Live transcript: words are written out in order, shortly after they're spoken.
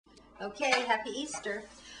Okay, happy Easter.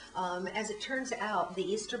 As it turns out, the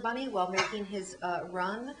Easter Bunny, while making his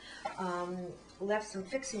run, left some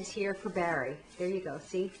fixings here for Barry. There you go.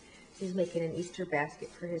 See, he's making an Easter basket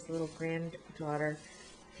for his little granddaughter,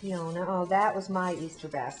 Fiona. Oh, that was my Easter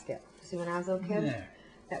basket. See, when I was a little kid? Yeah.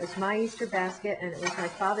 That was my Easter basket, and it was my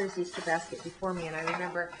father's Easter basket before me, and I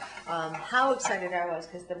remember how excited I was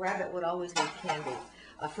because the rabbit would always leave candy.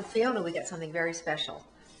 For Fiona, we got something very special,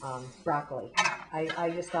 broccoli.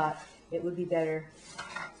 I just thought it would be better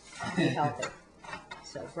to be healthy.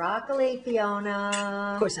 So broccoli,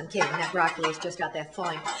 Fiona. Of course, I'm kidding. That broccoli is just out there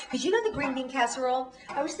thawing. Because you know the green bean casserole?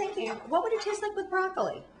 I was thinking, what would it taste like with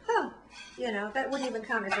broccoli? Huh. You know, that wouldn't even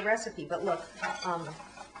count as a recipe. But look,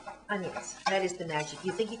 onions. That is the magic.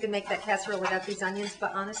 You think you can make that casserole without these onions,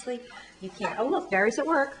 but honestly, you can't. Oh, look, Barry's at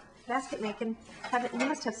work. Basket making. You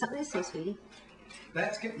must have something to say, sweetie.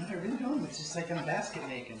 Basket? No, I really don't. It's just like I'm basket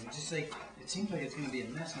making. It's just like, it seems like it's going to be a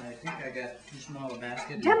mess, and I think I got too small a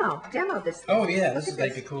basket. Demo this thing. Oh, yeah, this is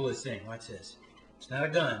like the coolest thing. Watch this. It's not a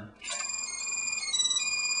gun.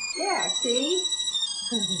 Yeah, see?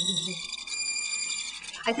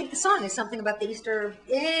 I think the song is something about the Easter,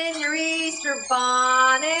 in your Easter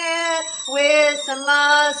bonnet with some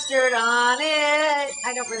mustard on it.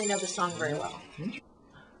 I don't really know the song very well.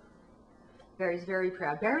 Barry's very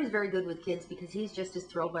proud. Barry's very good with kids because he's just as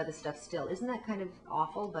thrilled by the stuff still. Isn't that kind of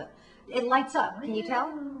awful? But it lights up. Can you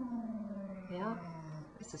tell? Yeah.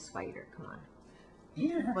 It's a spider. Come on.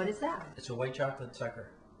 Yeah. What is that? It's a white chocolate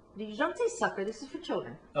sucker. You don't say sucker. This is for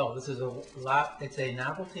children. Oh, this is it's a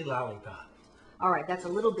novelty lollipop. All right, that's a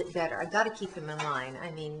little bit better. I've got to keep him in line.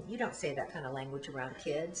 I mean, you don't say that kind of language around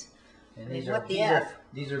kids. And I mean,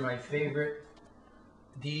 these are my favorite.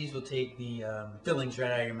 These will take the fillings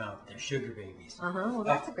right out of your mouth. They're sugar babies. Well,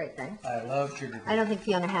 that's a great thing. I love sugar babies. I don't think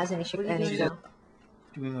Fiona has any sugar.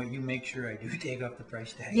 Doing what you make sure I do, take off the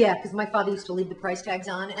price tag. Yeah, because my father used to leave the price tags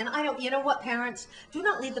on, and I don't. You know what, parents, do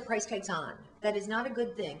not leave the price tags on. That is not a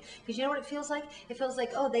good thing, because you know what it feels like? It feels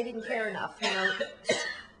like, oh, they didn't care enough. You know,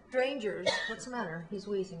 strangers. What's the matter? He's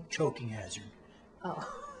wheezing. Choking hazard. Oh.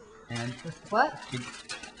 And what?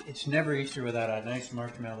 It's never Easter without a nice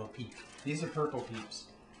marshmallow peep. These are purple peeps.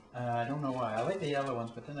 I don't know why. I like the yellow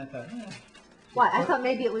ones, but then I thought, Why? I thought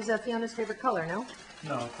maybe it was Fiona's favorite color, no?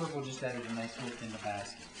 No, purple just added a nice look in the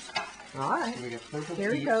basket. All right. So we got purple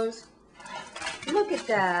Here peeps. he goes. Look at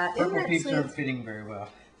that. Purple peeps aren't fitting very well.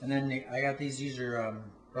 And then I got these. These are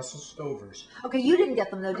Brussels Stovers. Okay, you didn't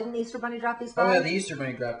get them, though. Didn't the Easter Bunny drop these by? Oh, yeah, the Easter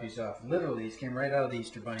Bunny dropped these off. Literally, these came right out of the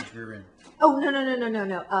Easter Bunny's rear end. Oh, no.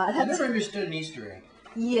 I never understood an Easter egg.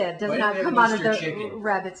 Yeah, it does not come out of the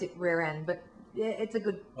rabbit's rear end, but it's a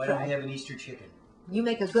good Why don't we have an Easter chicken? You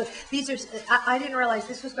make a good. These are. I didn't realize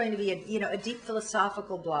this was going to be a deep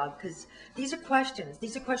philosophical blog, because these are questions.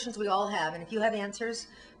 These are questions we all have, and if you have answers,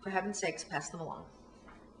 for heaven's sakes, pass them along.